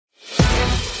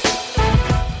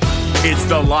It's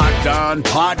the Locked On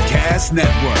Podcast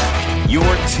Network,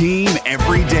 your team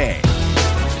every day.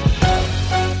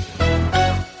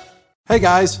 Hey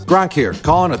guys, Gronk here,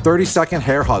 calling a 30-second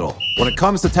hair huddle. When it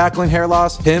comes to tackling hair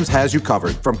loss, Hims has you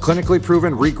covered. From clinically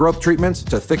proven regrowth treatments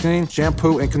to thickening,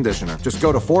 shampoo, and conditioner. Just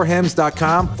go to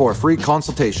 4hims.com for a free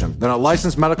consultation. Then a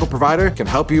licensed medical provider can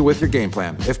help you with your game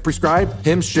plan. If prescribed,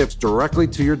 Hims ships directly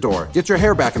to your door. Get your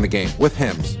hair back in the game with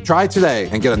Hims. Try today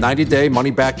and get a 90-day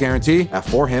money-back guarantee at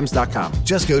 4hims.com.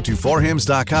 Just go to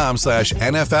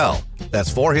 4hims.com/NFL.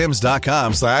 That's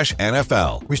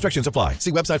 4hims.com/NFL. Restrictions apply.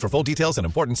 See website for full details and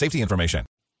important safety information.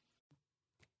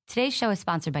 Today's show is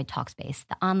sponsored by Talkspace,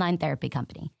 the online therapy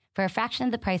company. For a fraction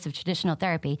of the price of traditional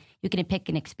therapy, you can pick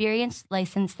an experienced,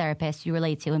 licensed therapist you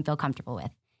relate to and feel comfortable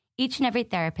with. Each and every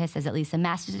therapist has at least a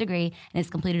master's degree and has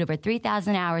completed over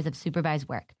 3,000 hours of supervised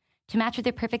work. To match with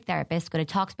your perfect therapist, go to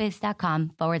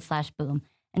Talkspace.com/boom.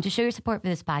 And to show your support for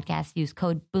this podcast, use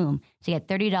code BOOM to get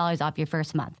 $30 off your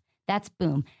first month. That's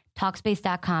BOOM.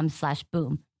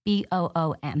 Talkspace.com/boom.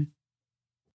 BOOM.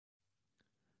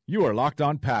 You are Locked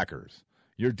On Packers,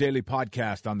 your daily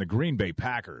podcast on the Green Bay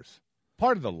Packers.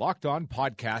 Part of the Locked On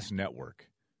Podcast Network.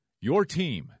 Your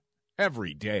team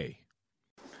every day.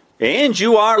 And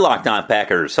you are Locked On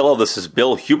Packers. Hello, this is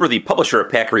Bill Huber, the publisher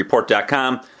of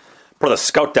PackerReport.com, part of the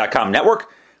Scout.com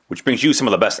network, which brings you some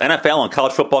of the best NFL and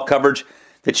college football coverage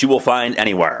that you will find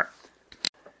anywhere.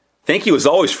 Thank you, as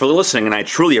always, for listening, and I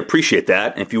truly appreciate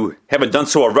that. And if you haven't done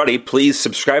so already, please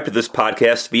subscribe to this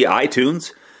podcast via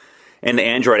iTunes and the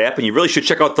Android app. And you really should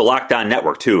check out the Locked On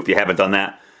Network, too, if you haven't done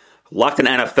that. Locked On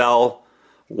NFL,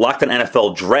 Locked On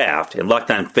NFL Draft, and Locked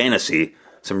On Fantasy.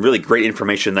 Some really great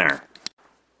information there.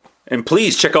 And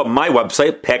please check out my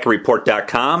website,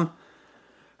 PackerReport.com.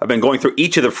 I've been going through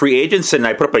each of the free agents, and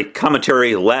I put up a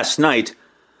commentary last night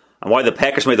on why the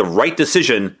Packers made the right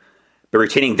decision by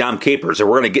retaining Dom Capers. And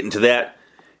we're going to get into that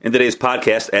in today's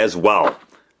podcast as well. In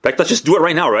fact, let's just do it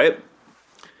right now, right?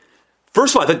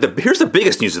 First of all, I think here's the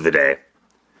biggest news of the day.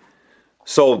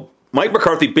 So Mike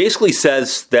McCarthy basically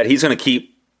says that he's going to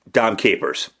keep Dom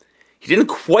Capers. He didn't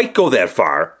quite go that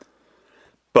far,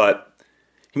 but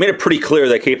he made it pretty clear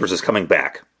that Capers is coming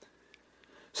back.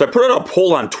 So I put out a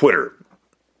poll on Twitter.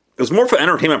 It was more for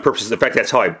entertainment purposes. In fact,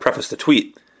 that's how I prefaced the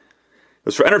tweet. It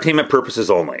was for entertainment purposes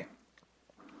only.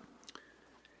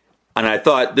 And I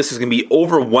thought this is going to be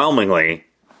overwhelmingly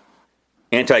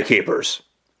anti-Capers.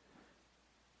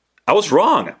 I was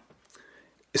wrong.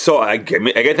 So I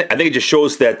think it just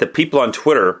shows that the people on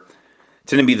Twitter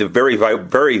tend to be the very,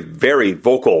 very, very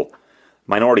vocal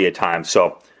minority at times.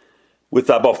 So with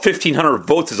about 1,500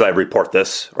 votes as I record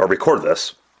this,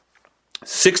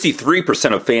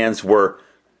 63% of fans were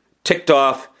ticked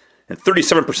off and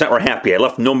 37% were happy. I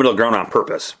left no middle ground on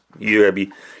purpose. You're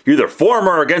either for him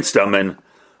or against him, and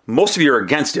most of you are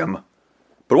against him,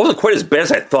 but it wasn't quite as bad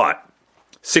as I thought.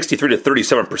 63 to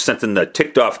 37% in the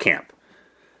ticked off camp.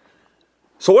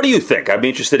 So what do you think? I'd be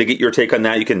interested to get your take on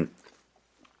that. You can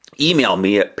email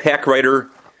me at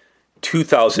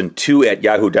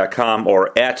packwriter2002@yahoo.com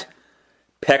or at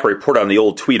PackReport on the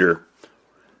old tweeter.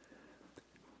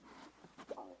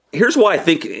 Here's why I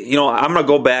think, I'm going to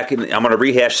go back and I'm going to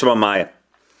rehash some of my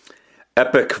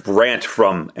epic rant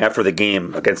from after the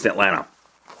game against Atlanta.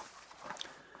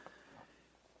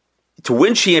 To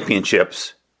win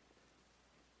championships,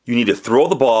 you need to throw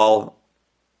the ball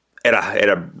at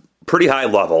a pretty high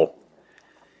level,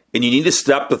 and you need to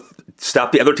stop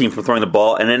the other team from throwing the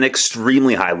ball at an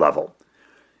extremely high level.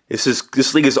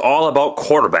 This league is all about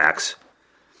quarterbacks,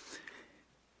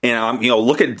 and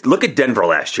look at Denver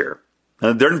last year.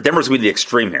 Denver's going to be the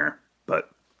extreme here,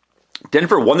 but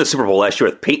Denver won the Super Bowl last year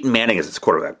with Peyton Manning as its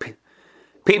quarterback.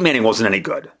 Peyton Manning wasn't any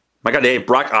good. My God,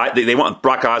 they want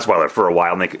Brock Osweiler for a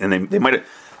while, and they might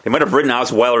have ridden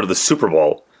Osweiler to the Super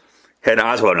Bowl had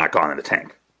Osweiler not gone in the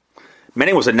tank.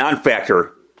 Manning was a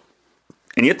non-factor,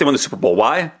 and yet they won the Super Bowl.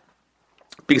 Why?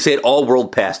 Because they had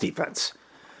all-world pass defense.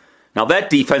 Now that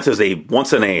defense is a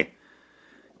once in a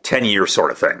 10-year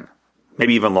sort of thing,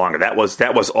 maybe even longer. That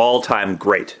was all-time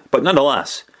great, but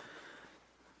nonetheless,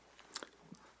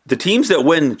 the teams that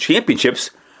win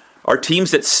championships are teams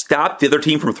that stop the other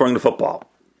team from throwing the football.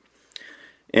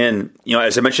 And,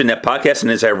 as I mentioned in that podcast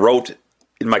and as I wrote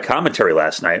in my commentary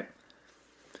last night,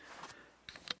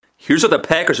 here's what the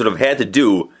Packers would have had to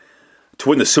do to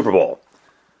win the Super Bowl.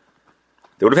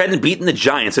 They would have had to beat the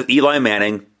Giants with Eli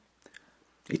Manning,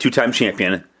 a two-time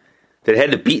champion. They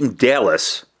had to beat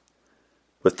Dallas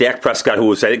with Dak Prescott, who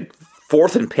was, I think,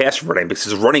 fourth in pass running because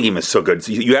his running game is so good.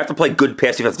 So you have to play good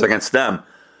pass defense against them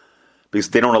because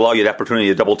they don't allow you the opportunity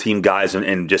to double-team guys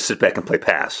and just sit back and play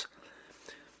pass.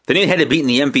 Then he had to beat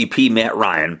the MVP, Matt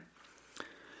Ryan.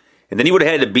 And then he would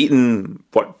have had to beaten,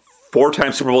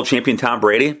 4-time Super Bowl champion Tom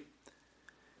Brady?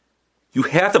 You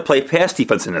have to play pass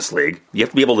defense in this league. You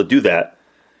have to be able to do that.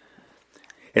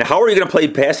 And how are you going to play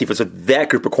pass defense with that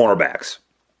group of cornerbacks?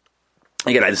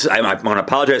 Again, I'm going to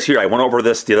apologize here. I went over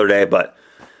this the other day, but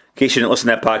in case you didn't listen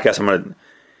to that podcast, I'm going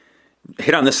to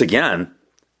hit on this again.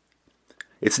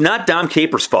 It's not Dom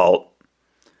Capers' fault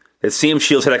that Sam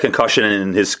Shields had a concussion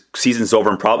and his season's over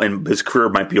and his career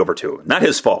might be over too. Not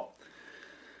his fault.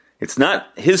 It's not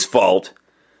his fault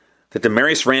that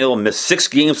Demarius Randall missed 6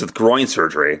 games with groin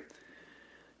surgery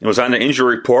and was on an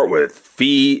injury report with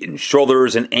feet and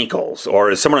shoulders and ankles,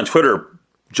 or as someone on Twitter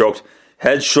joked,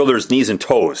 head, shoulders, knees, and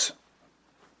toes.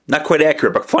 Not quite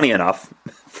accurate, but funny enough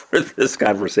for this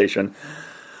conversation.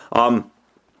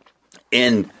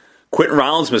 And Quentin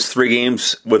Rollins missed 3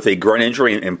 games with a groin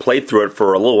injury and played through it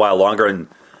for a little while longer and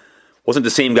wasn't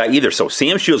the same guy either. So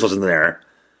Sam Shields wasn't there.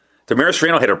 Demarius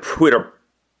Randall had a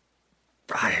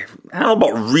I don't know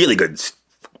about really good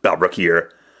rookie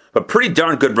year, but pretty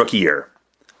darn good rookie year.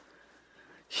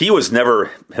 He was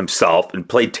never himself and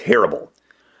played terrible.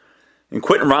 And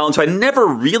Quentin Rollins, I never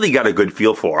really got a good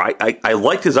feel for. I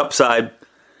liked his upside.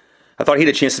 I thought he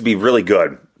had a chance to be really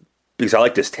good because I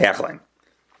liked his tackling.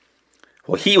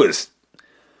 Well, he was...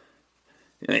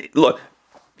 Look,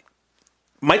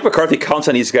 Mike McCarthy counts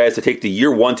on these guys to take the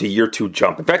year 1 to year 2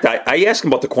 jump. In fact, I asked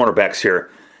him about the cornerbacks here.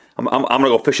 I'm going to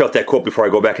go fish out that quote before I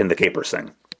go back into the Capers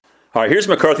thing. All right, here's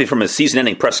McCarthy from his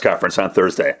season-ending press conference on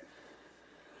Thursday.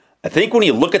 I think when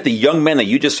you look at the young men that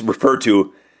you just referred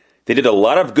to, they did a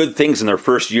lot of good things in their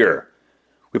first year.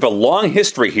 We have a long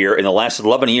history here in the last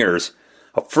 11 years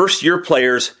of first-year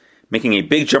players making a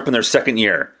big jump in their second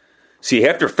year. So you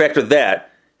have to factor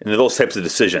that into those types of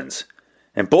decisions.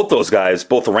 And both those guys,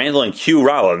 both Randall and Q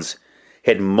Rollins,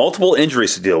 had multiple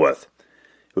injuries to deal with.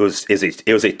 It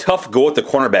was a tough go at the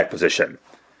cornerback position.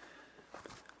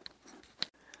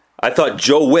 I thought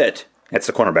Joe Witt, that's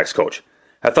the cornerbacks coach,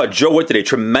 I thought Joe Witt did a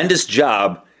tremendous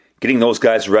job getting those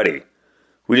guys ready.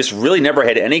 We just really never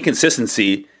had any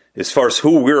consistency as far as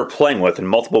who we were playing with in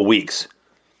multiple weeks.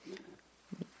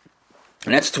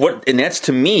 And that's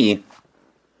to me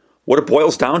what it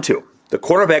boils down to. The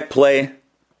cornerback play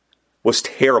was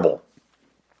terrible.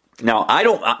 Now, I've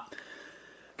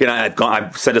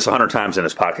said this 100 times in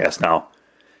this podcast now.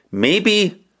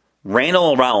 Maybe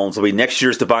Randall and Rollins will be next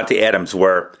year's Davante Adams,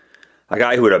 where a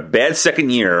guy who had a bad second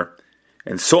year,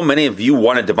 and so many of you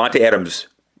wanted Davante Adams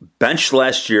benched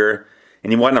last year,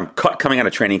 and you wanted him cut coming out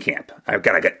of training camp. I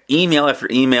got email after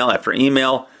email after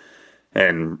email,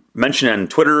 and mentioned on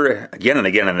Twitter again and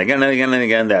again and again and again and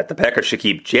again that the Packers should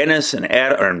keep Janis and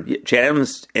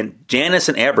Abbrederis.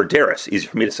 Easy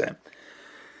for me to say.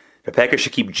 The Packers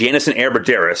should keep Janis and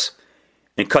Abbrederis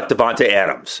and cut Davante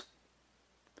Adams.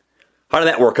 How did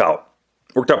that work out?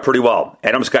 Worked out pretty well.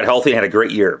 Adams got healthy and had a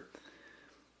great year.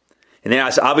 And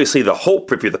that's obviously the hope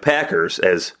for the Packers,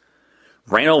 as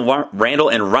Randall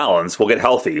and Rollins will get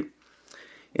healthy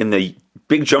in the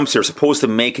big jumps they're supposed to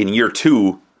make in year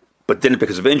 2, but didn't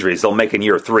because of injuries, they'll make in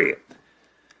year 3.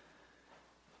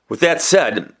 With that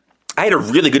said, I had a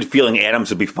really good feeling Adams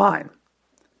would be fine.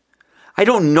 I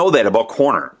don't know that about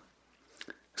corner.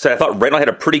 So I thought Randall had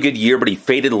a pretty good year, but he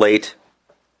faded late.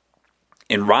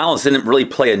 And Rollins didn't really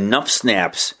play enough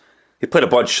snaps. He played a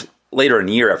bunch later in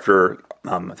the year after,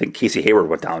 I think Casey Hayward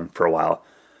went down for a while.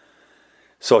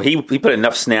 So he put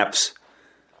enough snaps.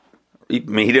 He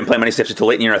didn't play many snaps until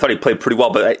late in the year. I thought he played pretty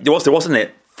well, but there wasn't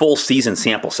a full season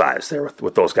sample size there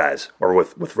with those guys, or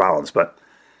with Rollins. But,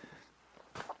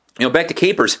 back to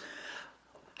Capers.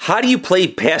 How do you play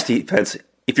pass defense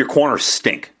if your corners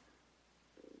stink?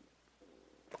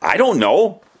 I don't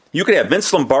know. You could have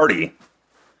Vince Lombardi.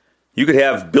 You could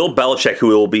have Bill Belichick, who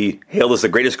will be hailed as the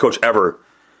greatest coach ever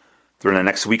during the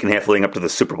next week and a half leading up to the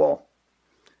Super Bowl.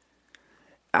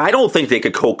 I don't think they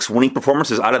could coax winning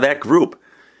performances out of that group.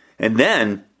 And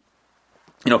then,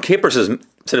 Capers has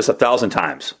said this 1,000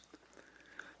 times.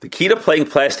 The key to playing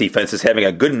pass defense is having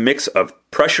a good mix of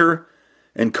pressure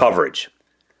and coverage.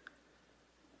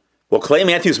 Well, Clay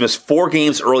Matthews missed 4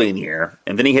 games early in the year,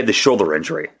 and then he had the shoulder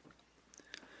injury.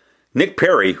 Nick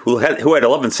Perry, who had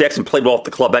 11 sacks and played well at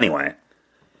the club anyway,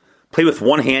 played with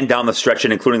one hand down the stretch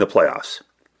and including the playoffs.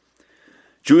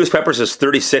 Julius Peppers is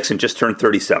 36 and just turned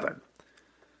 37.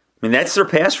 That's their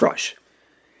pass rush.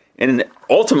 And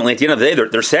ultimately, at the end of the day,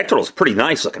 their sack total is pretty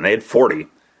nice looking. They had 40.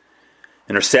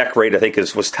 And their sack rate, I think,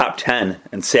 was top 10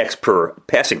 in sacks per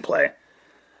passing play.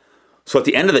 So at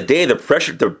the end of the day,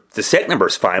 the sack number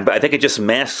is fine, but I think it just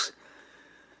masks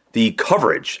the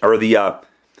coverage or the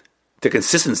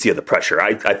consistency of the pressure.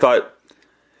 I thought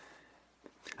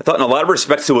in a lot of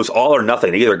respects it was all or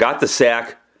nothing. They either got the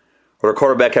sack or their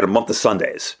quarterback had a month of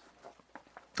Sundays.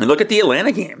 And look at the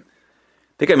Atlanta game.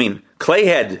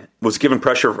 Clay was given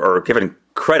pressure or given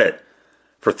credit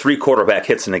for 3 quarterback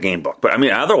hits in the game book. But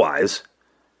otherwise,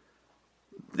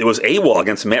 it was AWOL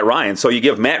against Matt Ryan. So you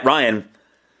give Matt Ryan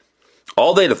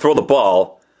all day to throw the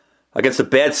ball against a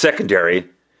bad secondary.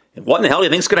 What in the hell do you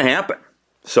think is going to happen?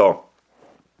 So,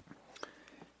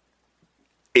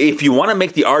 if you want to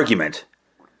make the argument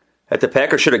that the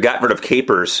Packers should have gotten rid of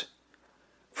Capers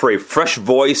for a fresh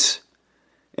voice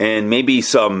and maybe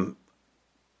some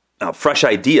fresh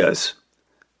ideas,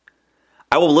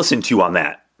 I will listen to you on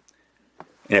that.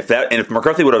 And if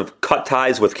McCarthy would have cut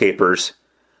ties with Capers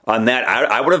on that,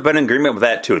 I would have been in agreement with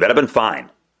that too. That'd have been fine.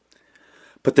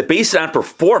 But to base it on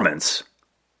performance,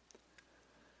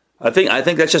 I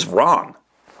think that's just wrong.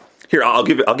 Here, I'll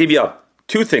give you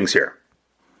 2 things here.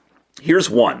 Here's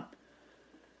one.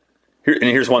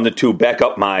 Here's one to back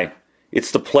up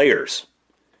it's the players.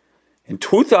 In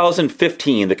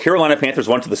 2015, the Carolina Panthers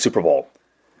went to the Super Bowl.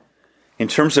 In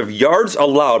terms of yards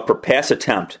allowed per pass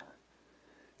attempt,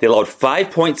 they allowed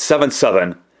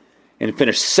 5.77 and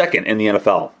finished second in the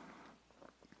NFL.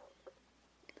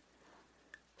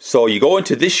 So you go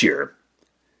into this year,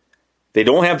 they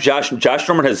don't have Josh. Josh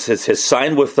Norman has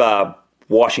signed with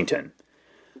Washington.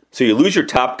 So you lose your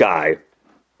top guy.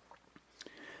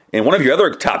 And one of your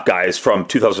other top guys from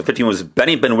 2015 was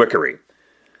Benny Benwickery.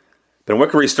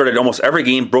 Benwickery started almost every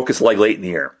game, broke his leg late in the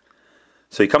year.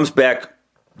 So he comes back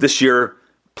this year,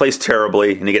 plays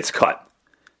terribly, and he gets cut.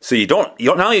 So not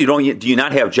only do you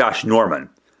not have Josh Norman,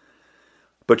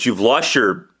 but you've lost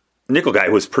your nickel guy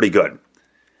who was pretty good.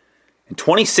 In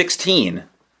 2016,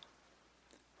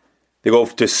 they go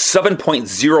to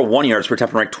 7.01 yards per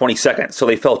attempt and ranked 22nd. So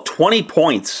they fell 20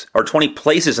 points or 20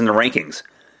 places in the rankings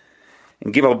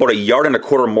and gave up about 1.25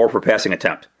 yards more per passing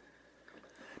attempt.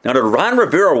 Now,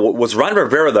 was Ron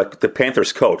Rivera the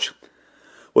Panthers coach?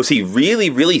 Was he really,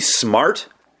 really smart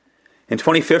in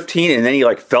 2015 and then he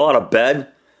fell out of bed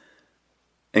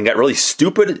and got really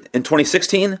stupid in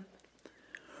 2016?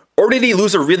 Or did he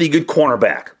lose a really good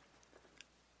cornerback?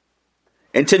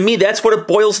 And to me, that's what it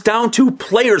boils down to.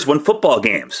 Players win football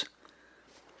games.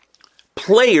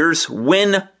 Players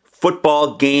win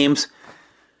football games.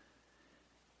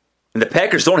 And the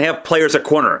Packers don't have players at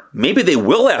corner. Maybe they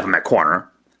will have them at corner.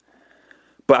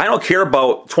 But I don't care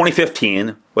about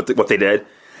 2015, what they did.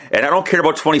 And I don't care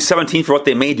about 2017 for what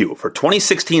they may do. For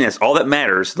 2016, that's all that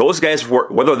matters. Those guys,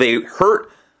 whether they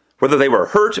were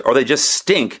hurt or they just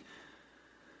stink,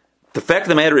 the fact of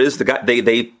the matter is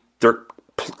their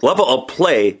level of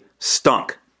play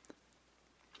stunk.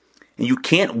 And you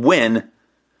can't win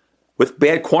with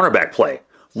bad cornerback play.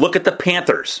 Look at the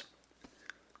Panthers.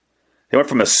 They went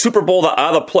from a Super Bowl to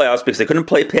out of the playoffs because they couldn't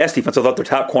play pass defense without their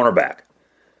top cornerback.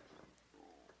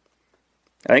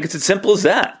 I think it's as simple as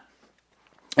that.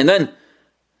 And then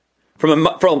from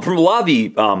a lot of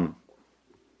the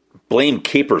blame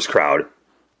Capers crowd,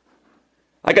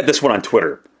 I got this one on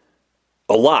Twitter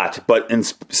a lot, but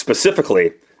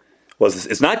specifically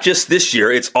it's not just this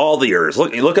year; it's all the years.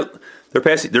 Look at their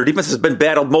defense has been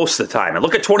bad most of the time. And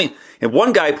look at and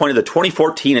one guy pointed to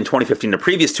 2014 and 2015, the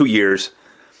previous 2 years,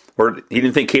 where he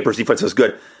didn't think Capers' defense was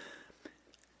good.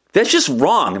 That's just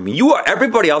wrong.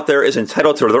 Everybody out there is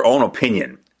entitled to their own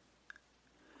opinion.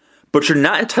 But you're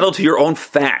not entitled to your own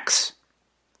facts.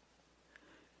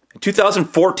 In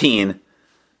 2014,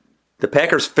 the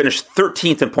Packers finished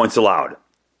 13th in points allowed.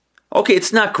 Okay,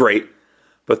 it's not great,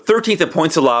 but 13th in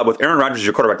points allowed with Aaron Rodgers as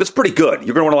your quarterback, that's pretty good.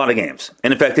 You're going to win a lot of games.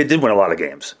 And in fact, they did win a lot of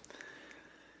games.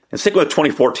 And sticking with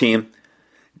 2014,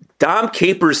 Dom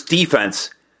Capers' defense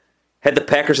had the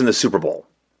Packers in the Super Bowl.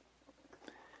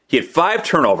 He had 5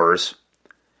 turnovers.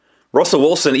 Russell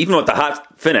Wilson, even with the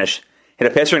hot finish, had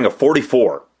a passer rating of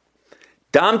 44.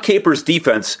 Dom Capers'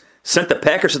 defense sent the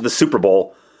Packers to the Super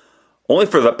Bowl only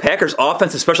for the Packers'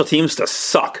 offense and special teams to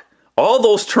suck. All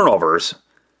those turnovers,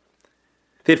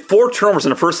 they had 4 turnovers in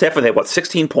the first half and they had,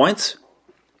 16 points?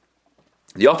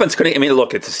 The offense couldn't,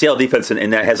 look, it's a Seattle defense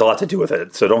and that has a lot to do with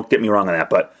it, so don't get me wrong on that,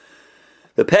 but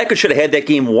the Packers should have had that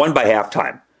game won by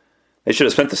halftime. They should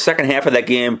have spent the second half of that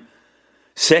game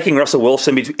sacking Russell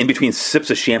Wilson in between sips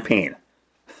of champagne.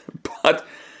 But,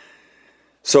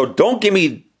 so don't give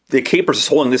me the Capers is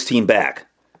holding this team back.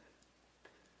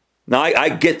 Now, I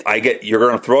get you're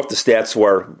going to throw up the stats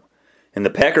where in the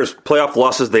Packers' playoff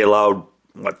losses, they allowed,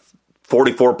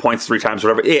 44 points 3 times,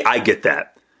 whatever. I get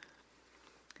that.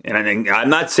 And I'm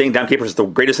not saying Dom Capers is the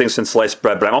greatest thing since sliced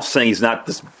bread, but I'm also saying he's not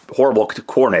this horrible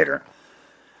coordinator.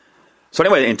 So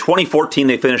anyway, in 2014,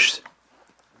 they finished,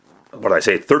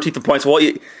 13th in points? Well,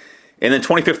 and then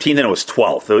 2015, then it was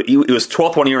 12th. So it was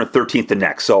 12th one year and 13th the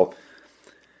next. So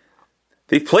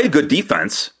they've played good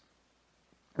defense.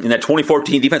 And that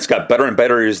 2014 defense got better and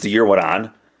better as the year went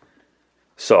on.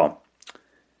 So,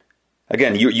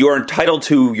 again, you are entitled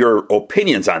to your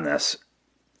opinions on this.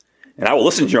 And I will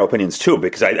listen to your opinions too,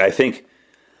 because I think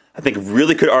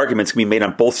really good arguments can be made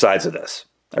on both sides of this.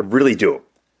 I really do.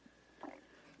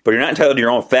 But you're not entitled to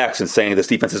your own facts and saying this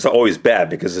defense is always bad,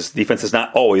 because this defense has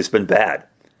not always been bad.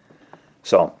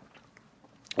 So,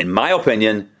 in my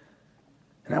opinion,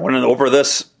 and I went over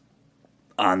this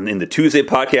in the Tuesday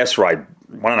podcast where I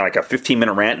went on like a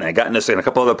 15-minute rant, and I got in this in a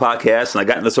couple other podcasts, and I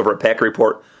got in this over at Packer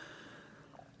Report.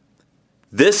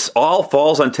 This all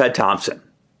falls on Ted Thompson.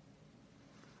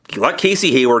 He let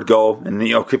Casey Hayward go, and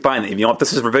fine. If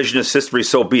this is revisionist history,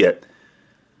 so be it.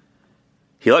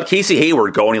 He let Casey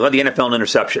Hayward go, and he led the NFL in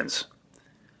interceptions.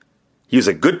 He was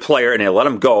a good player, and they let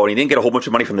him go, and he didn't get a whole bunch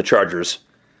of money from the Chargers.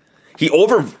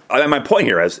 My point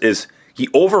here is he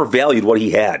overvalued what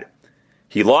he had.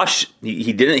 He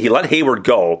let Hayward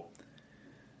go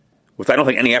with, I don't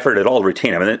think, any effort at all to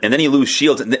retain him. And then you lose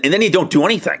Shields, and then you don't do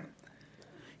anything.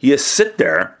 You just sit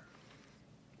there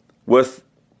with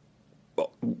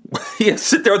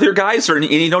your guys, and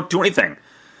you don't do anything.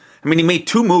 I mean, he made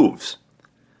two moves.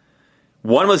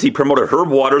 One was he promoted Herb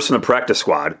Waters from the practice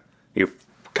squad, a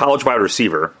college wide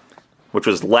receiver, which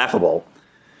was laughable.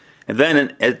 And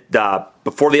then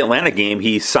before the Atlanta game,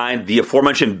 he signed the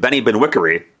aforementioned Benny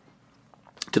Benwickery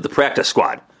to the practice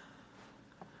squad.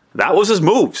 That was his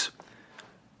moves.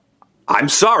 I'm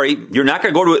sorry, you're not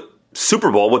going to go to a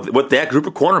Super Bowl with that group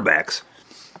of cornerbacks.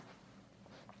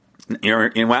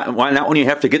 Why not when you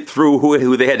have to get through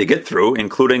who they had to get through,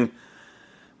 including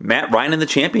Matt Ryan in the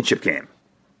championship game?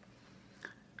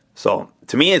 So,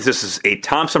 to me, this is a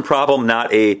Thompson problem,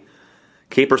 not a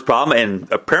Capers problem,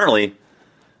 and apparently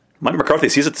Mike McCarthy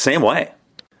sees it the same way.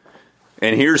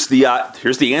 And here's the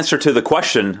answer to the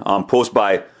question posed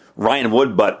by Ryan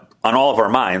Wood, but on all of our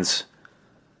minds.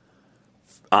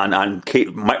 And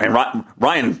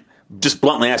Ryan just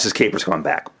bluntly asked, is Capers coming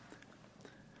back?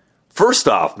 First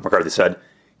off, McCarthy said,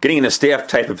 getting in a staff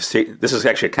type of state. This is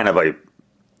actually kind of a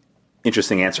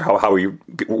interesting answer, how he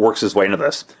works his way into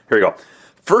this. Here we go.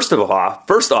 First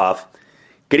off,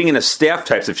 getting into staff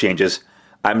types of changes,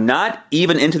 I'm not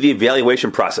even into the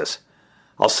evaluation process.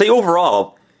 I'll say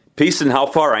overall, based on how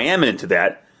far I am into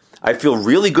that, I feel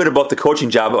really good about the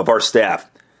coaching job of our staff.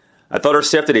 I thought our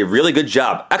staff did a really good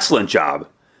job, excellent job.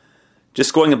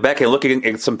 Just going back and looking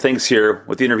at some things here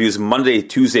with the interviews Monday,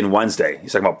 Tuesday, and Wednesday.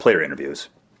 He's talking about player interviews.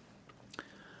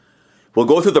 We'll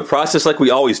go through the process like we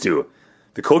always do.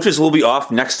 The coaches will be off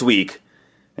next week,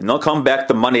 and they'll come back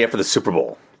the Monday after the Super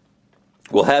Bowl.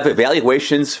 We'll have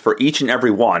evaluations for each and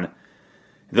every one,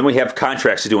 and then we have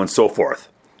contracts to do and so forth.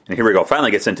 And here we go.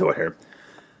 Finally gets into it here.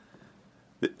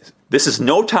 This is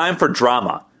no time for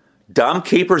drama. Dom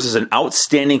Capers is an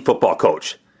outstanding football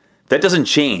coach. That doesn't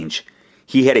change.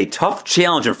 He had a tough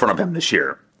challenge in front of him this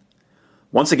year.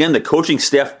 Once again, the coaching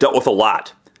staff dealt with a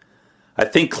lot. I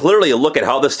think clearly a look at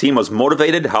how this team was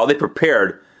motivated, how they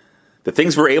prepared, the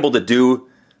things we were able to do,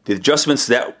 the adjustments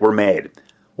that were made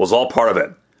was all part of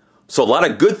it. So a lot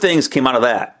of good things came out of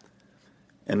that.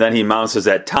 And then he announces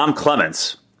that Tom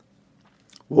Clements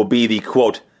will be the,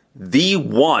 quote, the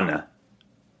one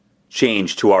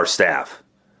change to our staff.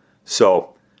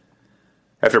 So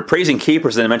after praising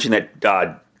Capers and mentioning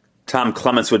that Tom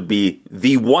Clements would be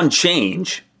the one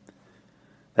change,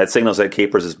 that signals that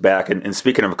Capers is back. And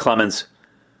speaking of Clements,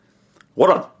 what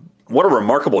a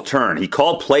remarkable turn. He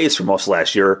called plays for most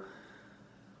last year.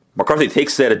 McCarthy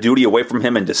takes that duty away from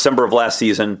him in December of last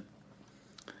season.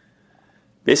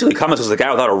 Basically, Clements was the guy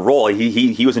without a role.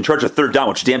 He was in charge of third down,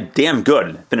 which is damn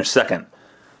good. Finished second.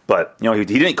 But he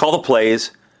didn't call the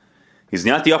plays. He's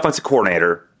not the offensive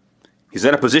coordinator. He's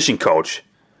not a position coach.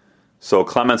 So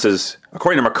Clements is,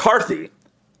 according to McCarthy,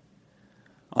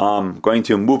 going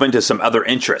to move into some other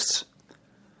interests.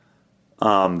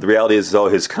 The reality is, though,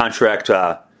 his contract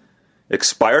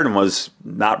expired and was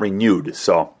not renewed.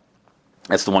 So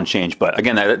that's the one change. But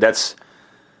again, that's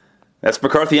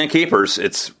McCarthy and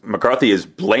Capers. McCarthy is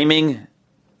blaming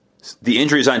the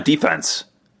injuries on defense,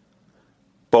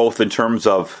 both in terms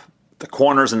of the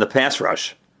corners and the pass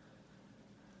rush,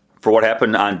 for what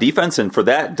happened on defense, and for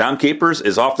that, Dom Capers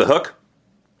is off the hook,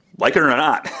 like it or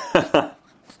not.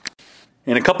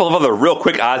 And a couple of other real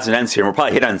quick odds and ends here. We'll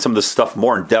probably hit on some of this stuff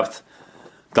more in depth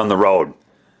down the road.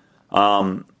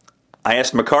 I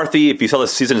asked McCarthy if he saw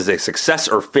this season as a success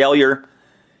or failure.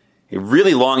 A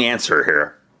really long answer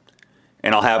here.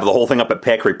 And I'll have the whole thing up at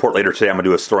Packer Report later today. I'm going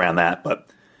to do a story on that. But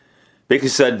basically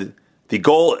said the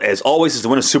goal, as always, is to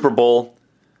win a Super Bowl,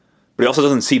 but he also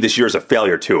doesn't see this year as a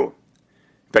failure, too.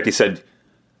 In fact, he said,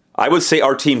 I would say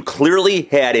our team clearly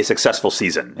had a successful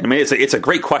season. I mean, it's a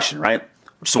great question, right?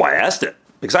 Which is why I asked it.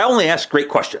 Because I only ask great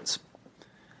questions.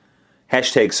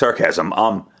 Hashtag sarcasm.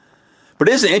 But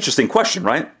it is an interesting question,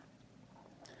 right?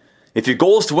 If your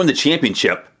goal is to win the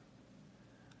championship,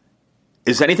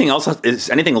 is anything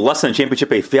less than a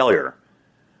championship a failure?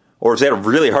 Or is that a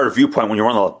really hard viewpoint when you're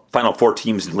one of the final 4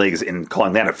 teams in the leagues in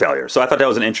calling that a failure? So I thought that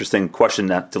was an interesting question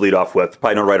to lead off with.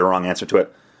 Probably no right or wrong answer to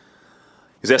it.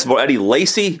 He's asked about Eddie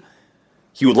Lacy.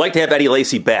 He would like to have Eddie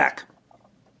Lacy back.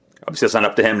 Obviously, it's not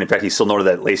up to him. In fact, he's still noted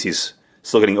that Lacy's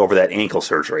still getting over that ankle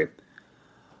surgery.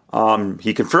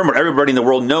 He confirmed what everybody in the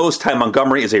world knows. Ty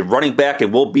Montgomery is a running back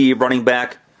and will be a running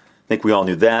back. I think we all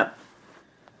knew that.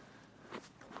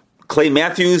 Clay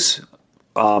Matthews,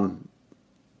 will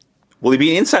he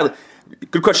be inside?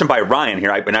 Good question by Ryan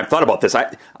here, and I've thought about this.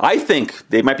 I think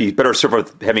they might be better served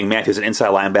with having Matthews an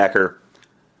inside linebacker.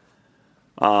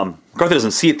 McCarthy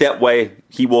doesn't see it that way.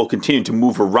 He will continue to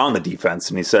move around the defense,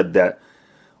 and he said that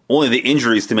only the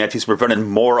injuries to Matthews prevented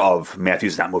more of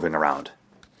Matthews not moving around.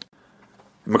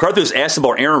 McCarthy was asked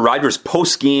about Aaron Rodgers'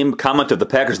 post-game comment of the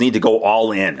Packers need to go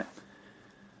all in.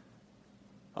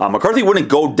 McCarthy wouldn't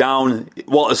go down,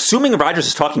 well, assuming Rodgers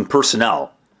is talking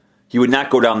personnel, he would not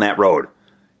go down that road.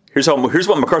 Here's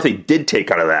what McCarthy did take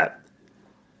out of that.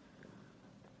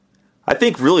 I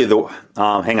think really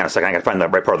hang on a second, I got to find the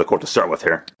right part of the quote to start with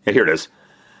here. Yeah, here it is.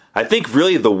 I think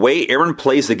really the way Aaron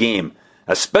plays the game,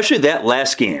 especially that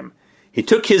last game, he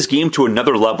took his game to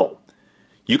another level.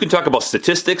 You can talk about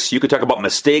statistics, you can talk about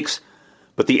mistakes,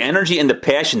 but the energy and the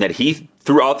passion that he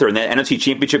threw out there in that NFC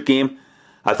Championship game,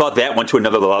 I thought that went to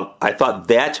another level.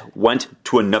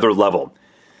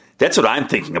 That's what I'm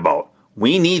thinking about.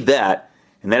 We need that,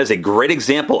 and that is a great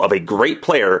example of a great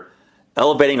player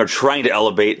elevating or trying to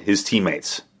elevate his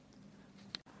teammates.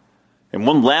 And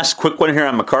one last quick one here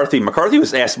on McCarthy. McCarthy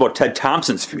was asked about Ted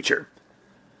Thompson's future.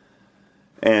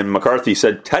 And McCarthy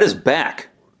said, Ted is back.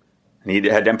 And he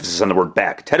had emphasis on the word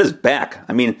back. Ted is back.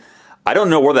 I mean, I don't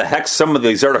know where the heck some of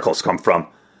these articles come from.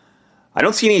 I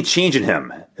don't see any change in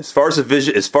him. As far as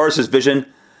his vision,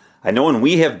 I know when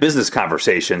we have business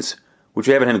conversations, which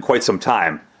we haven't had in quite some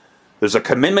time, there's a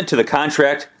commitment to the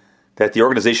contract that the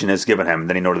organization has given him. And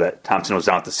then he noted that Thompson was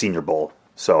down at the Senior Bowl.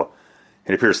 So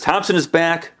it appears Thompson is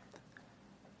back. It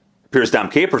appears Dom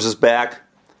Capers is back.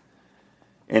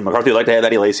 And McCarthy would like to have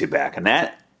Eddie Lacy back. And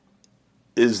that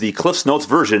is the Cliff's Notes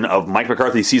version of Mike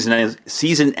McCarthy's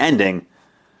season-ending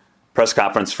press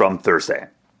conference from Thursday.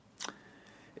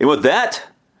 And with that,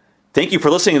 thank you for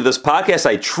listening to this podcast.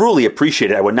 I truly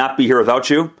appreciate it. I would not be here without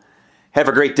you. Have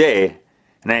a great day.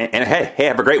 And hey,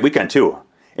 have a great weekend, too.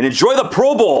 And enjoy the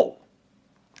Pro Bowl.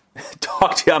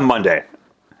 Talk to you on Monday.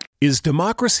 Is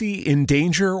democracy in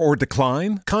danger or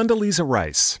decline? Condoleezza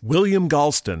Rice, William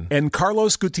Galston, and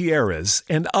Carlos Gutierrez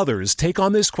and others take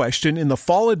on this question in the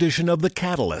fall edition of The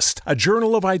Catalyst, a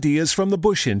journal of ideas from the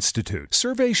Bush Institute.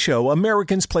 Surveys show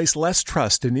Americans place less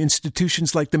trust in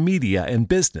institutions like the media and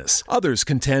business. Others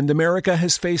contend America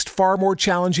has faced far more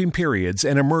challenging periods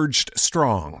and emerged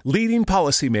strong. Leading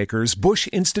policymakers, Bush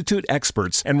Institute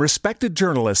experts, and respected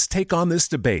journalists take on this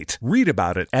debate. Read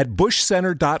about it at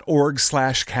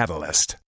bushcenter.org/catalyst.